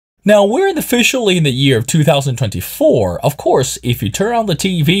Now, we're officially in the year of 2024. Of course, if you turn on the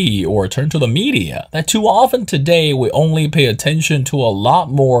TV or turn to the media, that too often today we only pay attention to a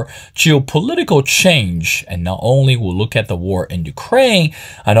lot more geopolitical change. And not only we'll look at the war in Ukraine,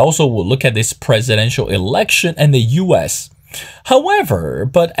 and also we'll look at this presidential election in the US. However,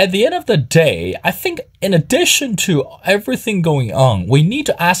 but at the end of the day, I think in addition to everything going on, we need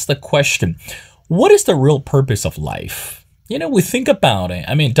to ask the question, what is the real purpose of life? You know, we think about it.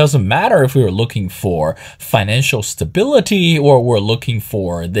 I mean, it doesn't matter if we're looking for financial stability or we're looking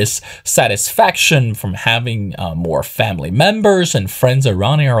for this satisfaction from having more family members and friends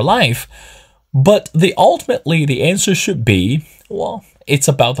around in our life. But ultimately, the answer should be, well, it's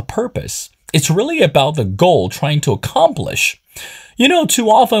about the purpose. It's really about the goal trying to accomplish. You know, too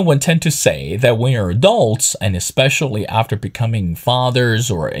often we tend to say that when you're adults, and especially after becoming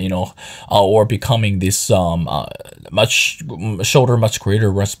fathers or, or becoming this much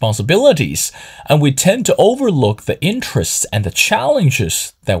greater responsibilities, and we tend to overlook the interests and the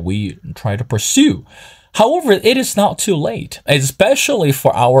challenges that we try to pursue. However, it is not too late, especially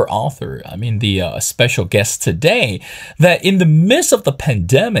for our author, the special guest today, that in the midst of the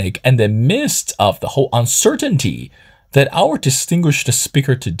pandemic and the midst of the whole uncertainty, that our distinguished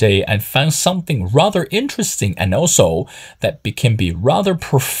speaker today and found something rather interesting and also that can be rather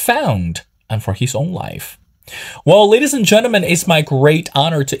profound and for his own life. Well, ladies and gentlemen, it's my great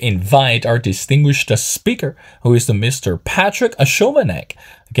honor to invite our distinguished speaker, who is Mr. Patrick Chovanec.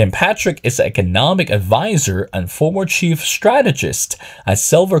 Again, Patrick is an economic advisor and former chief strategist at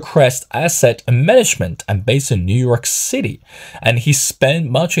Silvercrest Asset Management and based in New York City. And he spent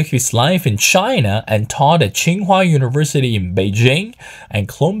much of his life in China and taught at Tsinghua University in Beijing and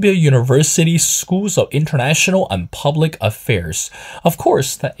Columbia University Schools of International and Public Affairs. Of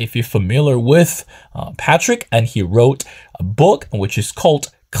course, if you're familiar with Patrick, and he wrote a book which is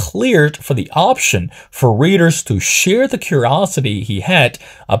called Cleared for the option for readers to share the curiosity he had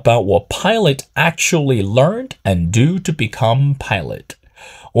about what pilot actually learned and do to become pilot.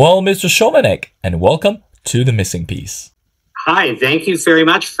 Well, Mr. Chovanec, and welcome to The Missing Piece. Hi, thank you very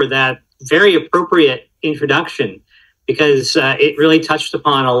much for that very appropriate introduction, because it really touched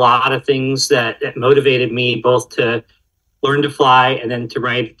upon a lot of things that motivated me both to learn to fly and then to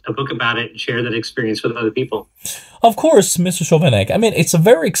write a book about it and share that experience with other people. Of course, Mr. Chovanec. It's a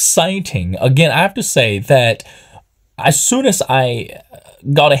very exciting. Again, I have to say that as soon as I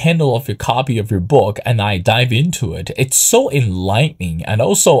got a handle of your copy of your book and I dive into it, it's so enlightening. And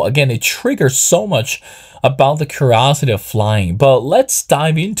also, again, it triggers so much about the curiosity of flying. But let's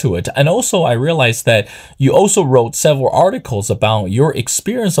dive into it. And also, I realized that you also wrote several articles about your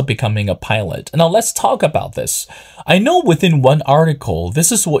experience of becoming a pilot. Now, let's talk about this. I know within one article,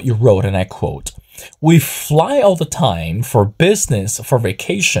 this is what you wrote, and I quote, "We fly all the time for business, for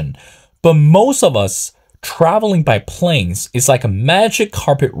vacation, but most of us traveling by planes is like a magic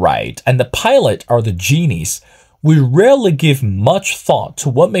carpet ride, and the pilot are the genies. We rarely give much thought to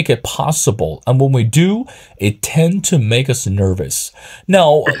what make it possible, and when we do, it tends to make us nervous."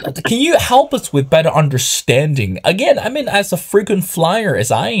 Now, can you help us with better understanding? Again, as a frequent flyer as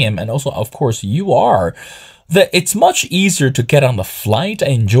I am, and also, of course, you are, that it's much easier to get on the flight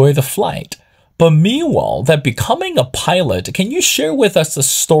and enjoy the flight. But meanwhile, that becoming a pilot, can you share with us the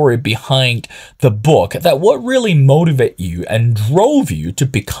story behind the book, that what really motivated you and drove you to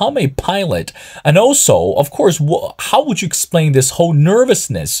become a pilot? And also, of course, how would you explain this whole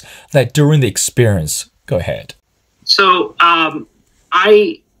nervousness that during the experience? Go ahead. So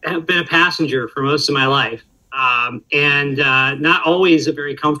I have been a passenger for most of my life, and not always a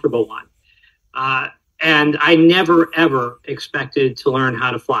very comfortable one. And I never, ever expected to learn how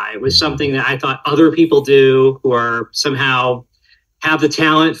to fly. It was something that I thought other people do who are somehow have the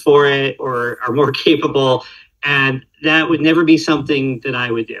talent for it or are more capable. And that would never be something that I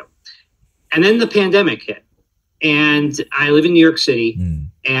would do. And then the pandemic hit. And I live in New York City.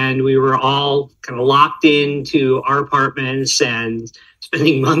 And we were all kind of locked into our apartments and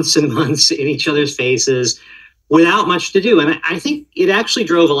spending months and months in each other's faces without much to do. And I think it actually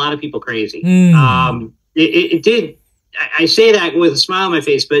drove a lot of people crazy. It did. I say that with a smile on my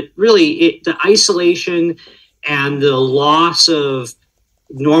face, but really the isolation and the loss of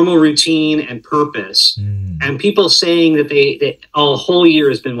normal routine and purpose and people saying that that a whole year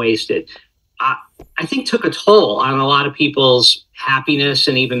has been wasted, I think took a toll on a lot of people's happiness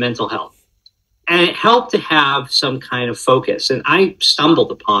and even mental health. And it helped to have some kind of focus. And I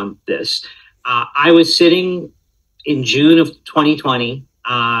stumbled upon this. I was sitting in June of 2020,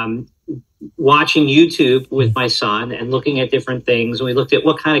 watching YouTube with my son and looking at different things. And we looked at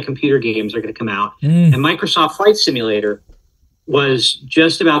what kind of computer games are going to come out. And Microsoft Flight Simulator was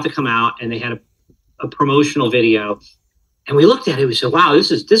just about to come out, and they had a promotional video, and we looked at it. We said, "Wow, this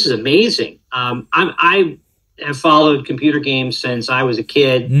is amazing." I have followed computer games since I was a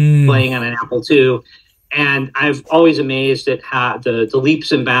kid, playing on an Apple II, and I've always amazed at how the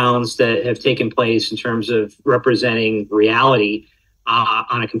leaps and bounds that have taken place in terms of representing reality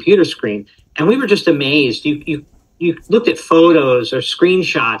on a computer screen. And we were just amazed. You looked at photos or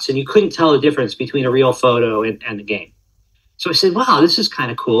screenshots, and you couldn't tell the difference between a real photo and the game. So I said, "Wow, this is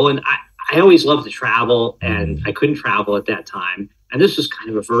kind of cool." And I always loved to travel, and I couldn't travel at that time. And this was kind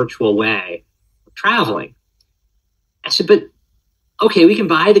of a virtual way of traveling. I said, "But okay, we can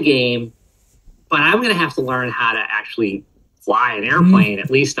buy the game, but I'm going to have to learn how to actually fly an airplane, at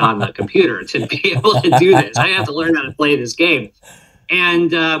least on the computer, to be able to do this. I have to learn how to play this game."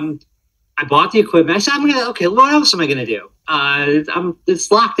 And I bought the equipment. I said, okay, what else am I going to do? It's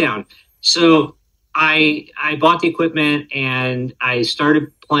lockdown. So I bought the equipment, and I started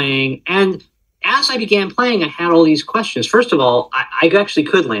playing. And as I began playing, I had all these questions. First of all, I actually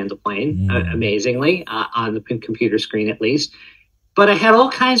could land a plane, amazingly, on the computer screen at least. But I had all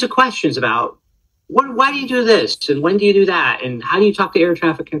kinds of questions about, why do you do this? And when do you do that? And how do you talk to air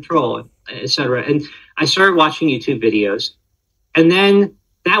traffic control, et cetera? And I started watching YouTube videos. And then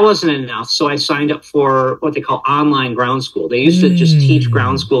that wasn't enough. So I signed up for what they call online ground school. They used to just teach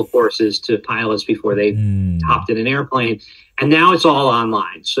ground school courses to pilots before they hopped in an airplane. And now it's all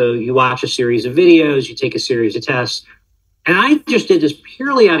online. So you watch a series of videos, you take a series of tests. And I just did this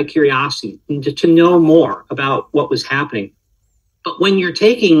purely out of curiosity to know more about what was happening. But when you're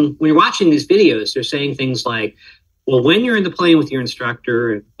watching these videos, they're saying things like, well, when you're in the plane with your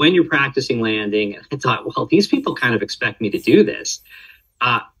instructor, when you're practicing landing, I thought, well, these people kind of expect me to do this.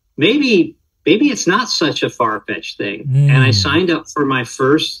 Maybe it's not such a far-fetched thing. And I signed up for my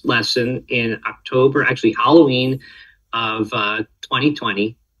first lesson in October, actually Halloween of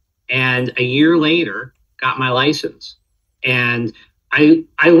 2020. And a year later, got my license. And I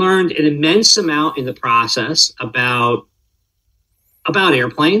learned an immense amount in the process about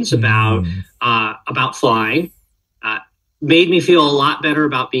airplanes, about flying. Made me feel a lot better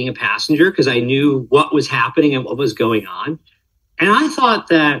about being a passenger because I knew what was happening and what was going on. And I thought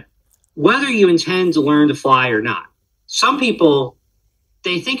that whether you intend to learn to fly or not, some people,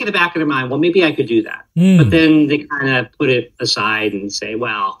 they think in the back of their mind, well, maybe I could do that. But then they kind of put it aside and say,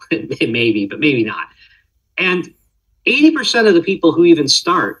 well, maybe, but maybe not. And 80% of the people who even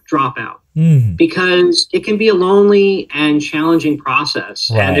start drop out because it can be a lonely and challenging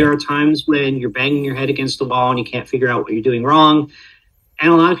process. Right. And there are times when you're banging your head against the wall and you can't figure out what you're doing wrong.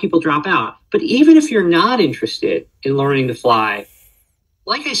 And a lot of people drop out. But even if you're not interested in learning to fly,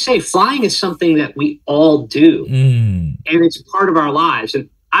 like I say, flying is something that we all do. And it's part of our lives. And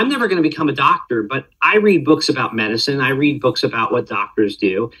I'm never going to become a doctor, but I read books about medicine. I read books about what doctors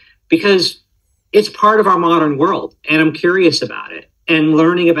do because it's part of our modern world. And I'm curious about it. And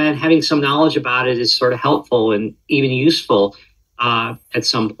learning about it, having some knowledge about it is sort of helpful and even useful at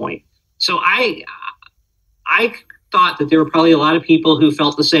some point. So I thought that there were probably a lot of people who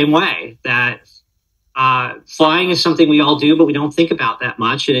felt the same way, that flying is something we all do, but we don't think about that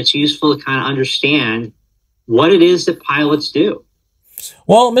much. And it's useful to kind of understand what it is that pilots do.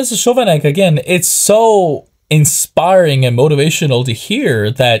 Well, Mr. Chovanec, again, it's so inspiring and motivational to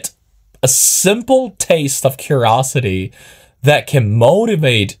hear that a simple taste of curiosity that can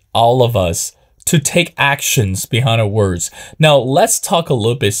motivate all of us to take actions behind our words. Now, let's talk a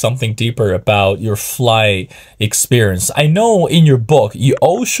little bit something deeper about your flight experience. I know in your book, you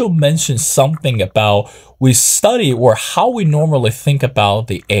also mentioned something about we study or how we normally think about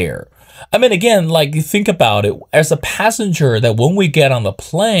the air. I mean, again, like you think about it as a passenger, that when we get on the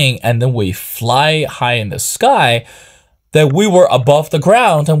plane and then we fly high in the sky, that we were above the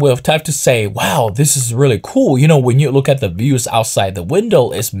ground and we have time to say, wow, this is really cool. You know, when you look at the views outside the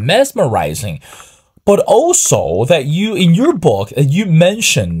window, it's mesmerizing. But also that you, in your book, you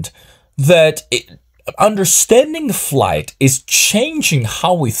mentioned that understanding flight is changing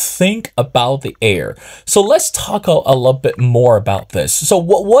how we think about the air. So let's talk a little bit more about this. So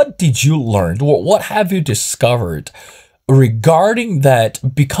what did you learn? What have you discovered regarding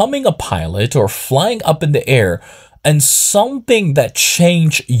that becoming a pilot or flying up in the air, and something that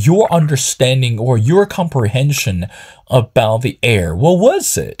changed your understanding or your comprehension about the air? What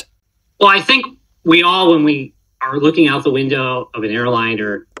was it? Well, I think we all, when we are looking out the window of an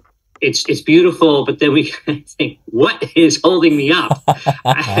airliner, it's beautiful, but then we think, what is holding me up?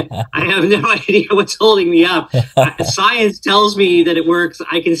 I have no idea what's holding me up. Science tells me that it works.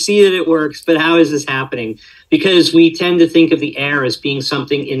 I can see that it works, but how is this happening? Because we tend to think of the air as being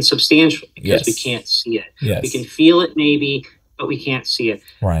something insubstantial because we can't see it. We can feel it maybe, but we can't see it.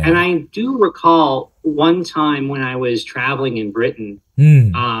 Right. And I do recall one time when I was traveling in Britain,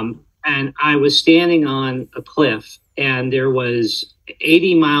 and I was standing on a cliff, and there was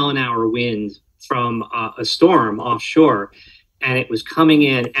 80-mile-an-hour wind from a storm offshore, and it was coming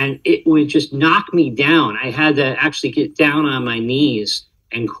in, and it would just knock me down. I had to actually get down on my knees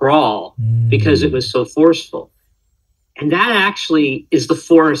and crawl because it was so forceful. And that actually is the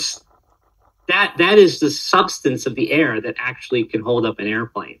force, that is the substance of the air that actually can hold up an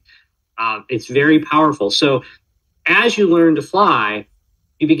airplane. It's very powerful. So as you learn to fly,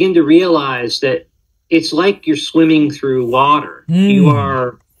 you begin to realize that it's like you're swimming through water. You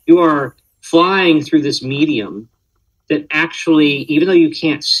are flying through this medium that actually, even though you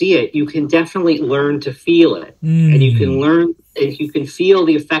can't see it, you can definitely learn to feel it. And you can learn, and you can feel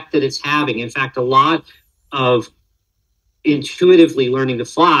the effect that it's having. In fact, a lot of intuitively learning to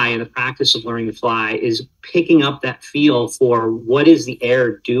fly and the practice of learning to fly is picking up that feel for what is the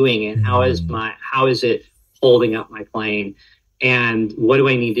air doing and how is it holding up my plane, and what do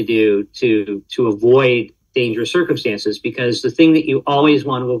I need to do to avoid dangerous circumstances? Because the thing that you always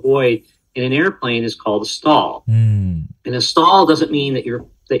want to avoid in an airplane is called a stall. And a stall doesn't mean that your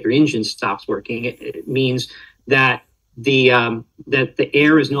engine stops working. It means that the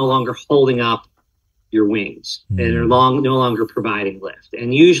air is no longer holding up your wings, and they're no longer providing lift.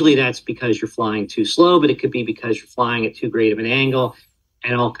 And usually that's because you're flying too slow, but it could be because you're flying at too great of an angle,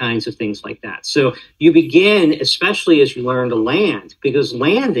 and all kinds of things like that. So you begin, especially as you learn to land, because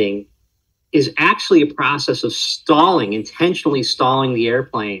landing is actually a process of stalling, intentionally stalling the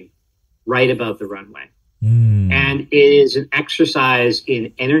airplane right above the runway. And it is an exercise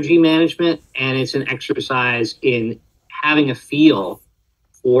in energy management, and it's an exercise in having a feel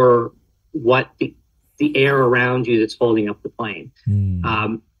for what the air around you that's holding up the plane.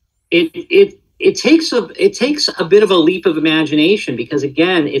 It takes a bit of a leap of imagination, because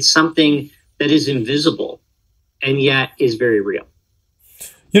again, it's something that is invisible and yet is very real.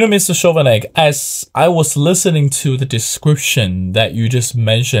 You know, Mr. Chovanec, as I was listening to the description that you just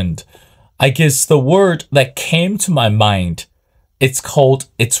mentioned, I guess the word that came to my mind, it's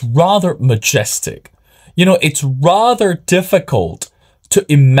rather majestic. You know, it's rather difficult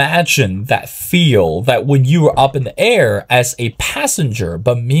to imagine that feel that when you were up in the air as a passenger,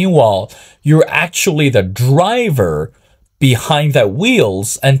 but meanwhile, you're actually the driver behind that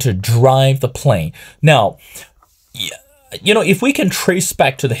wheels and to drive the plane. Now, you know, if we can trace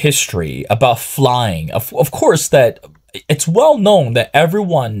back to the history about flying, of course that it's well known that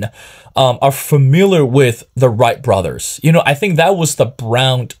everyone are familiar with the Wright brothers. You know, I think that was the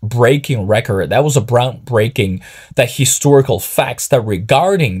groundbreaking record. That was a groundbreaking, that historical facts that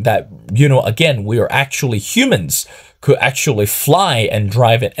regarding that, you know, again, we are actually humans could actually fly and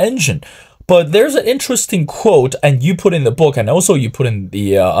drive an engine. But there's an interesting quote, and you put in the book, and also you put in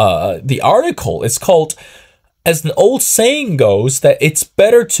the article. It's called, as an old saying goes, that it's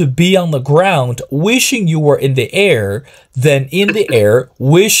better to be on the ground wishing you were in the air than in the air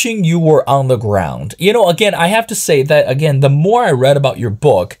wishing you were on the ground. You know, again, I have to say that, again, the more I read about your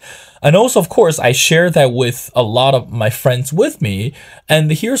book, and also, of course, I share that with a lot of my friends with me, and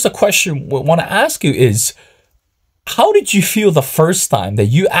here's a question I want to ask you is, how did you feel the first time that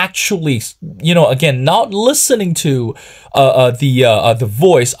you actually, you know, again, not listening to the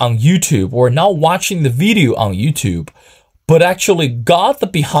voice on YouTube or not watching the video on YouTube, but actually got the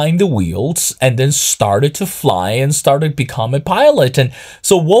behind the wheels and then started to fly and started to become a pilot? And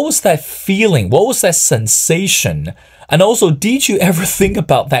so what was that feeling? What was that sensation? And also, did you ever think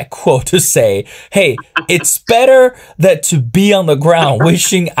about that quote to say, hey, it's better that to be on the ground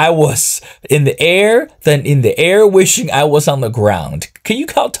wishing I was in the air than in the air wishing I was on the ground? Can you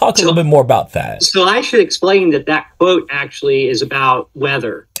talk a little bit more about that? So I should explain that quote actually is about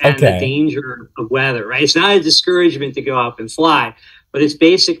weather and the danger of weather, right? It's not a discouragement to go up and fly, but it's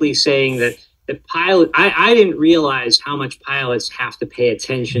basically saying that the pilot, I didn't realize how much pilots have to pay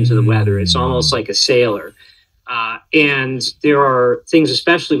attention to the weather. It's almost like a sailor. And there are things,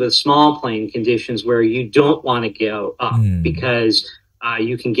 especially with small plane conditions, where you don't want to go up because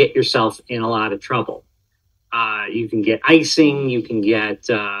you can get yourself in a lot of trouble. You can get icing, you can get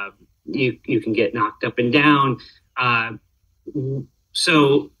you can get knocked up and down.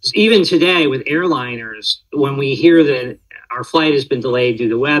 So even today with airliners, when we hear that our flight has been delayed due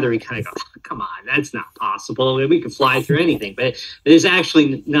to weather, we kind of go, oh, come on, that's not possible. We can fly through anything. But it is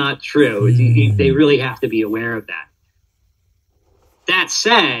actually not true. They really have to be aware of that. That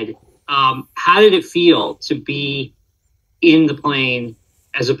said, how did it feel to be in the plane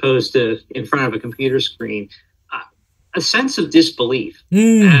as opposed to in front of a computer screen? A sense of disbelief.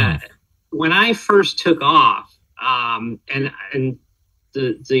 When I first took off, And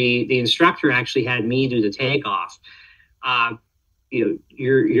the instructor actually had me do the takeoff. You know,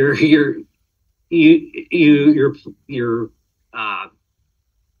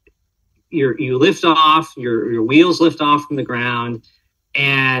 you lift off, your wheels lift off from the ground,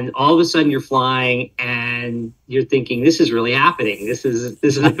 and all of a sudden you're flying, and you're thinking, this is really happening. This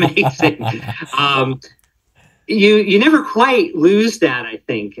is amazing. You never quite lose that, I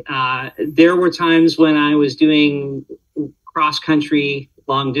think. There were times when I was doing cross-country,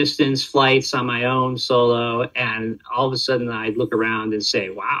 long-distance flights on my own solo, and all of a sudden I'd look around and say,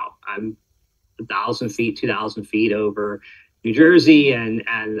 wow, I'm 1,000 feet, 2,000 feet over New Jersey, and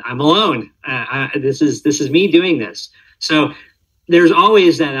I'm alone. This is me doing this. So there's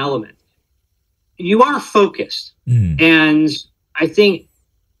always that element. You are focused. And I think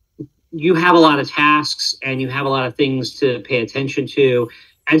you have a lot of tasks and you have a lot of things to pay attention to.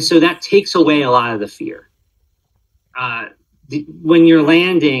 And so that takes away a lot of the fear. When you're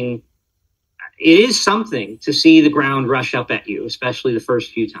landing, it is something to see the ground rush up at you, especially the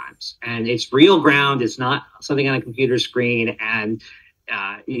first few times. And it's real ground. It's not something on a computer screen. And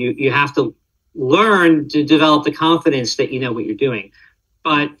you have to learn to develop the confidence that you know what you're doing.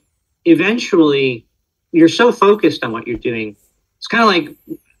 But eventually, you're so focused on what you're doing. It's kind of like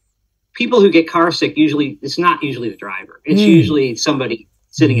people who get car sick, usually, it's not usually the driver. It's usually somebody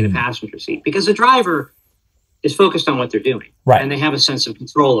sitting in a passenger seat, because the driver is focused on what they're doing. Right. And they have a sense of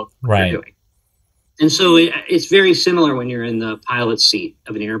control of what right. they're doing. And so it's very similar when you're in the pilot's seat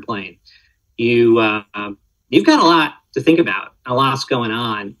of an airplane. You've got a lot to think about, a lot's going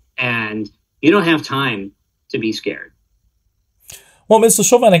on, and you don't have time to be scared. Well, Mr.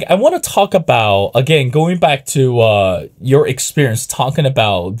 Chovanec, I want to talk about, again, going back to your experience talking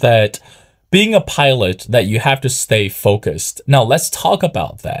about that being a pilot, that you have to stay focused. Now, let's talk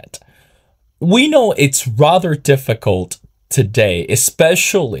about that. We know it's rather difficult today,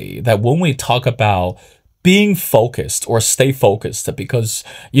 especially that when we talk about being focused or stay focused, because,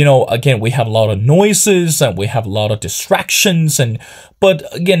 you know, again, we have a lot of noises and we have a lot of distractions. But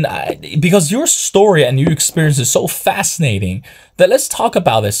again, because your story and your experience is so fascinating, that let's talk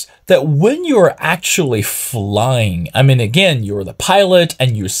about this, that when you're actually flying, I mean, again, you're the pilot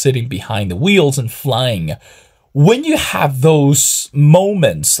and you're sitting behind the wheels and flying. When you have those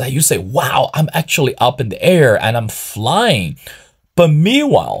moments that you say, wow, I'm actually up in the air and I'm flying. But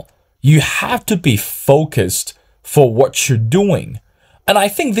meanwhile, you have to be focused for what you're doing. And I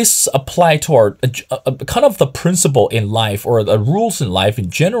think this applies to our kind of the principle in life, or the rules in life in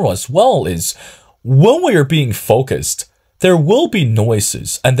general as well, is when we are being focused, there will be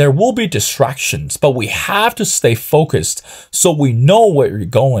noises and there will be distractions, but we have to stay focused so we know where you're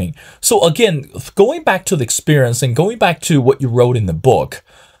going. So again, going back to the experience and going back to what you wrote in the book,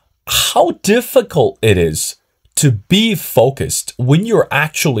 how difficult it is to be focused when you're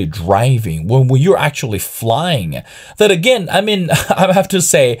actually driving, when you're actually flying. That again, I mean, I have to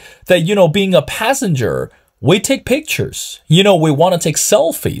say that, you know, being a passenger, we take pictures, you know, we want to take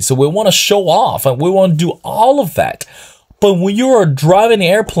selfies, so we want to show off and we want to do all of that. But when you're driving the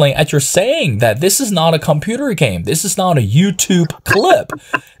airplane and you're saying that this is not a computer game, this is not a YouTube clip,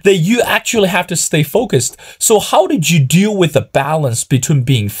 that you actually have to stay focused. So how did you deal with the balance between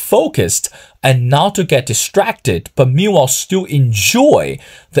being focused and not to get distracted, but meanwhile still enjoy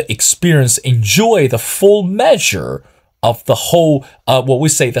the experience, enjoy the full measure of the whole, what we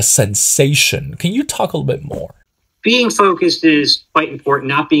say, the sensation? Can you talk a little bit more? Being focused is quite important.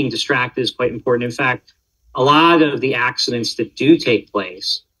 Not being distracted is quite important. In fact, a lot of the accidents that do take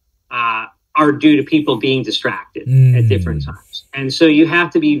place are due to people being distracted at different times. And so you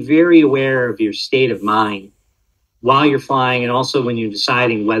have to be very aware of your state of mind while you're flying, and also when you're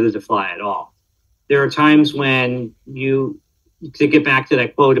deciding whether to fly at all. There are times when to get back to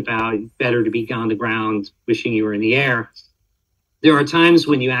that quote about better to be on the ground, wishing you were in the air, there are times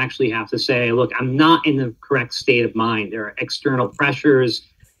when you actually have to say, look, I'm not in the correct state of mind. There are external pressures.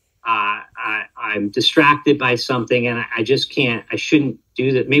 I'm distracted by something, and I just can't, I shouldn't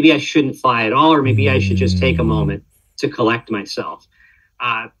do that. Maybe I shouldn't fly at all, or maybe I should just take a moment to collect myself.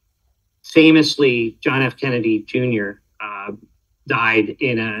 Famously, John F. Kennedy Jr. Died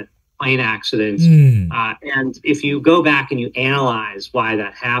in a plane accident. And if you go back and you analyze why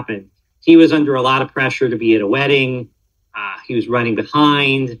that happened, he was under a lot of pressure to be at a wedding. He was running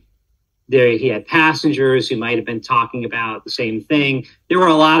behind. He had passengers who might have been talking about the same thing. There were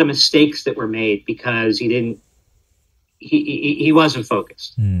a lot of mistakes that were made because he wasn't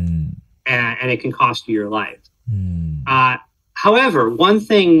focused, and it can cost you your life. However, one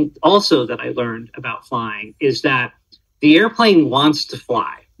thing also that I learned about flying is that the airplane wants to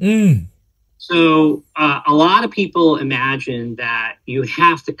fly. So a lot of people imagine that you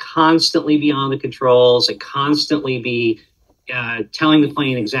have to constantly be on the controls and constantly be telling the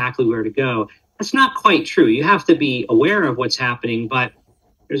plane exactly where to go. That's not quite true. You have to be aware of what's happening, but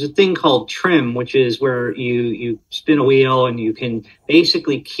there's a thing called trim, which is where you spin a wheel and you can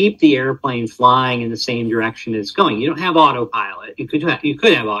basically keep the airplane flying in the same direction it's going. You don't have autopilot. You could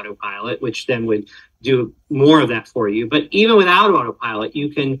have autopilot, which then would do more of that for you. But even without autopilot, you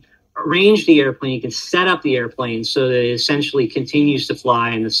can arrange the airplane. You can set up the airplane so that it essentially continues to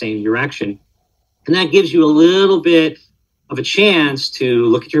fly in the same direction. And that gives you a little bit of a chance to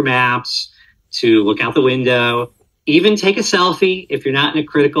look at your maps, to look out the window, even take a selfie if you're not in a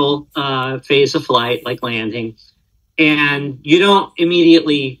critical phase of flight, like landing, and you don't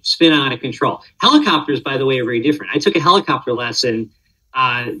immediately spin out of control. Helicopters, by the way, are very different. I took a helicopter lesson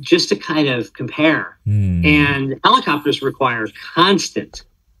just to kind of compare. And helicopters require constant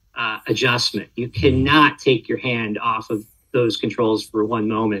adjustment. You cannot take your hand off of those controls for one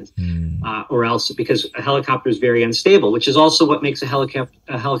moment, or else, because a helicopter is very unstable, which is also what makes a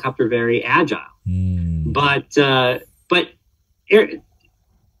helicopter very agile. But there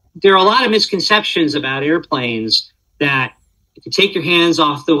are a lot of misconceptions about airplanes that if you take your hands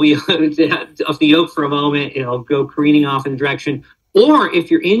off the wheel, off the yoke for a moment, it'll go careening off in a direction. Or if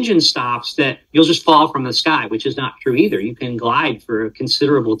your engine stops, that you'll just fall from the sky, which is not true either. You can glide for a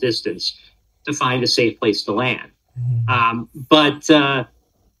considerable distance to find a safe place to land. But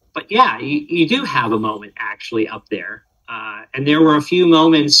yeah, you do have a moment actually up there. And there were a few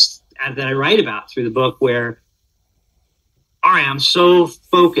moments that I write about through the book where, all right, I'm so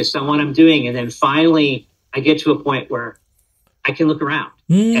focused on what I'm doing. And then finally I get to a point where I can look around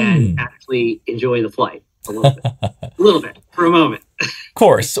and actually enjoy the flight a little bit for a moment. Of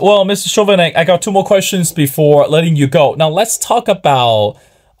course. Well, Mr. Chovanec, I got two more questions before letting you go. Now let's talk about,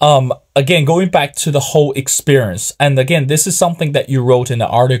 again, going back to the whole experience. And again, this is something that you wrote in the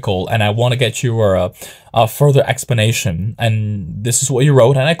article, and I want to get your further explanation. And this is what you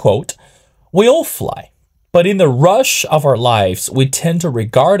wrote, and I quote, "We all fly, but in the rush of our lives, we tend to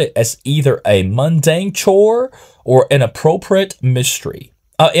regard it as either a mundane chore or an appropriate mystery.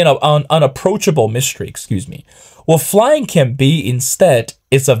 Unapproachable mystery, excuse me. What flying can be instead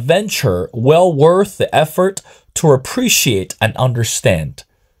is a venture well worth the effort to appreciate and understand."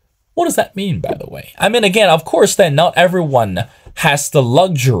 What does that mean, by the way? I mean, again, of course, then not everyone has the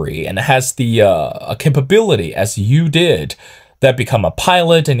luxury and has the capability, as you did, that become a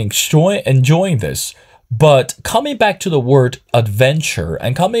pilot and enjoying this. But coming back to the word adventure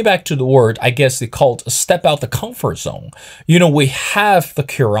and coming back to the word, I guess they called step out the comfort zone. You know, we have the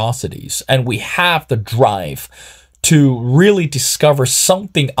curiosities and we have the drive to really discover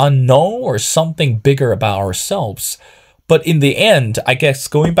something unknown or something bigger about ourselves. But in the end, I guess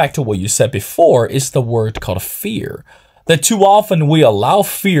going back to what you said before is the word called fear. That too often we allow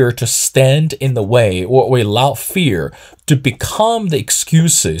fear to stand in the way, or we allow fear to become the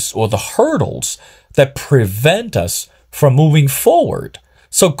excuses or the hurdles that prevent us from moving forward.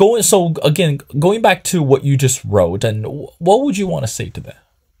 So going back to what you just wrote, and what would you want to say to that?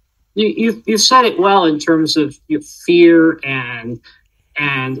 You said it well in terms of fear and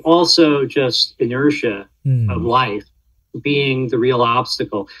also just inertia of life being the real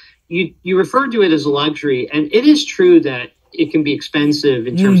obstacle. You referred to it as a luxury, and it is true that it can be expensive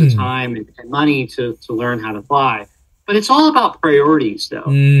in terms of time and money to learn how to fly. But it's all about priorities,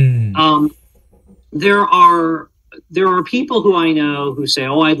 though. There are people who I know who say,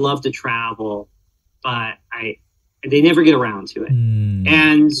 "Oh, I'd love to travel, but they never get around to it."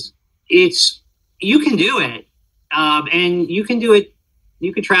 And you can do it, and you can do it.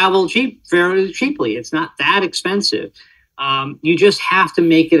 You can travel fairly cheaply. It's not that expensive. You just have to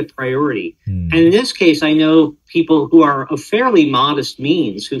make it a priority. And in this case, I know people who are of fairly modest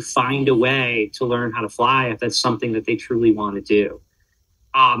means who find a way to learn how to fly if that's something that they truly want to do.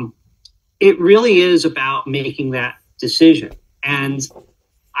 It really is about making that decision. And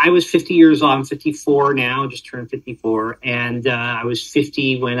I was 50 years old. I'm 54 now, just turned 54. And I was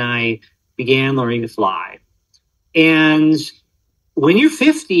 50 when I began learning to fly. And when you're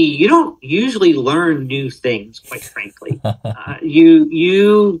 50, you don't usually learn new things, quite frankly.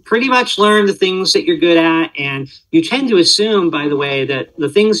 You pretty much learn the things that you're good at. And you tend to assume, by the way, that the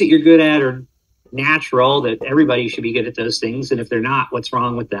things that you're good at are natural, that everybody should be good at those things. And if they're not, what's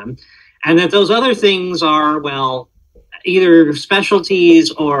wrong with them? And that those other things are, well, either specialties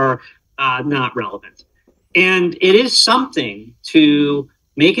or not relevant. And it is something to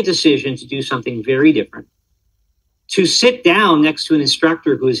make a decision to do something very different, to sit down next to an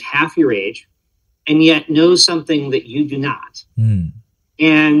instructor who is half your age and yet knows something that you do not.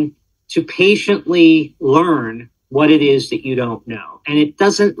 And to patiently learn what it is that you don't know. And it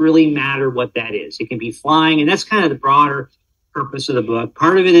doesn't really matter what that is. It can be flying, and that's kind of the broader purpose of the book.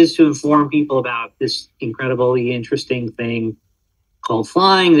 Part of it is to inform people about this incredibly interesting thing called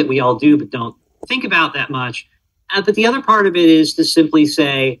flying that we all do but don't think about that much. But the other part of it is to simply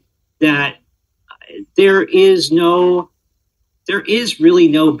say that there is really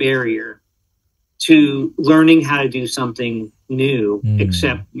no barrier to learning how to do something new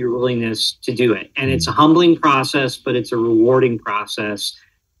except your willingness to do it. And it's a humbling process, but it's a rewarding process.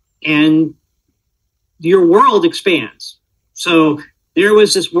 And your world expands. So there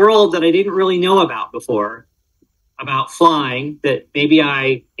was this world that I didn't really know about before, about flying, that maybe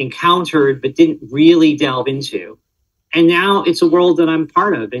I encountered but didn't really delve into. And now it's a world that I'm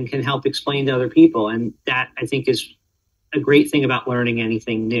part of and can help explain to other people. And that, I think, is a great thing about learning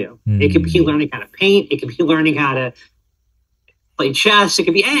anything new. It could be learning how to paint. It could be learning how to play chess. It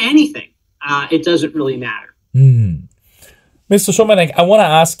could be anything. It doesn't really matter. Mr. Chovanec, I want to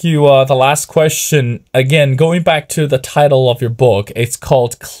ask you the last question. Again, going back to the title of your book, it's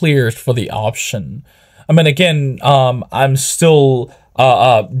called Cleared for the Option. I mean, again, I'm still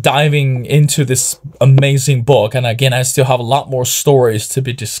diving into this amazing book. And again, I still have a lot more stories to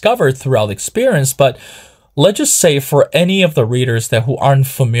be discovered throughout the experience. But let's just say for any of the readers that who aren't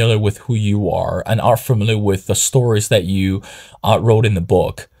familiar with who you are and are familiar with the stories that you wrote in the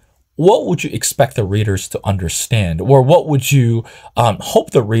book, what would you expect the readers to understand? Or what would you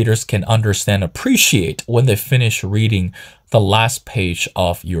hope the readers can understand, appreciate when they finish reading the last page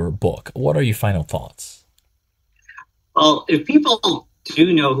of your book? What are your final thoughts? Well, if people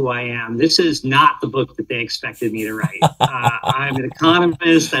do know who I am, this is not the book that they expected me to write. I'm an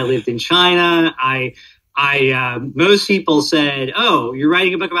economist. I lived in China. Most people said, "Oh, you're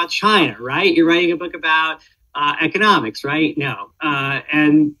writing a book about China, right? You're writing a book about economics, right?" No.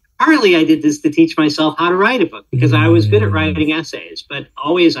 And partly I did this to teach myself how to write a book because I was good at writing essays, but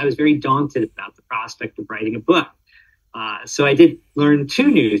always I was very daunted about the prospect of writing a book. So I did learn two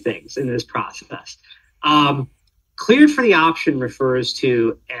new things in this process. Cleared for the option refers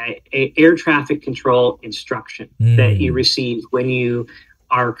to a air traffic control instruction that you receive when you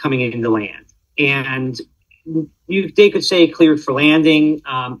are coming into land. And they could say cleared for landing,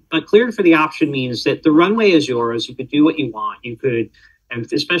 but cleared for the option means that the runway is yours. You could do what you want. You could,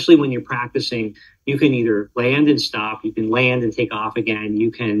 and especially when you're practicing, you can either land and stop. You can land and take off again.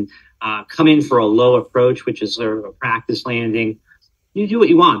 You can come in for a low approach, which is sort of a practice landing. You do what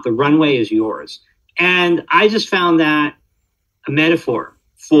you want. The runway is yours. And I just found that a metaphor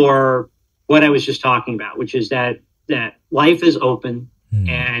for what I was just talking about, which is that life is open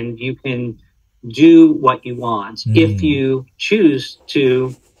and you can do what you want if you choose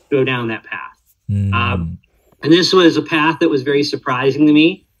to go down that path. And this was a path that was very surprising to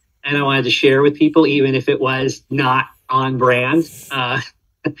me, and I wanted to share with people, even if it was not on brand.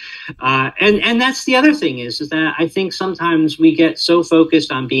 And that's the other thing is that I think sometimes we get so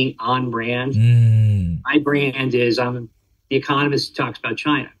focused on being on brand. My brand is I'm the economist who talks about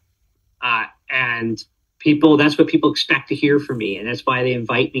China, and that's what people expect to hear from me, and that's why they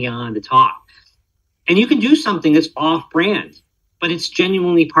invite me on to talk. And you can do something that's off brand, but it's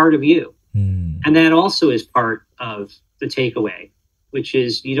genuinely part of you, and that also is part of the takeaway, which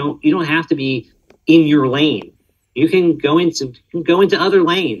is you don't have to be in your lane. You can go into other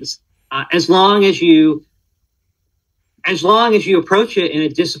lanes as long as you approach it in a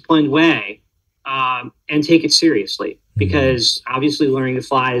disciplined way and take it seriously. Because obviously, learning to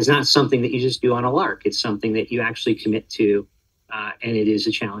fly is not something that you just do on a lark. It's something that you actually commit to, and it is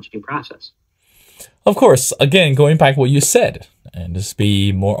a challenging process. Of course, again, going back to what you said, and just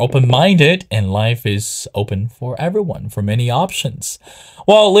be more open-minded, and life is open for everyone, for many options.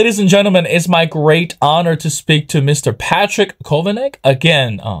 Well, ladies and gentlemen, it's my great honor to speak to Mr. Patrick Chovanec.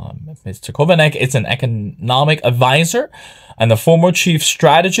 Again, Mr. Chovanec is an economic advisor and the former chief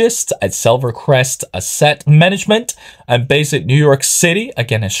strategist at Silvercrest Asset Management and based in New York City.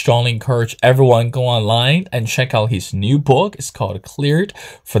 Again, I strongly encourage everyone go online and check out his new book. It's called Cleared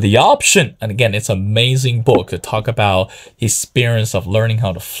for the Option. And again, it's an amazing book to talk about his experience of learning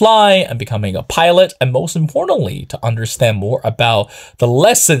how to fly and becoming a pilot, and most importantly, to understand more about the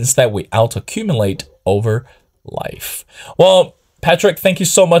lessons that we out-accumulate over life. Well, Patrick, thank you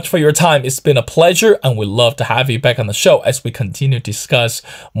so much for your time. It's been a pleasure, and we'd love to have you back on the show as we continue to discuss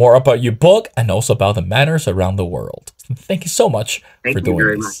more about your book and also about the matters around the world. Thank you so much for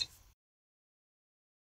doing this.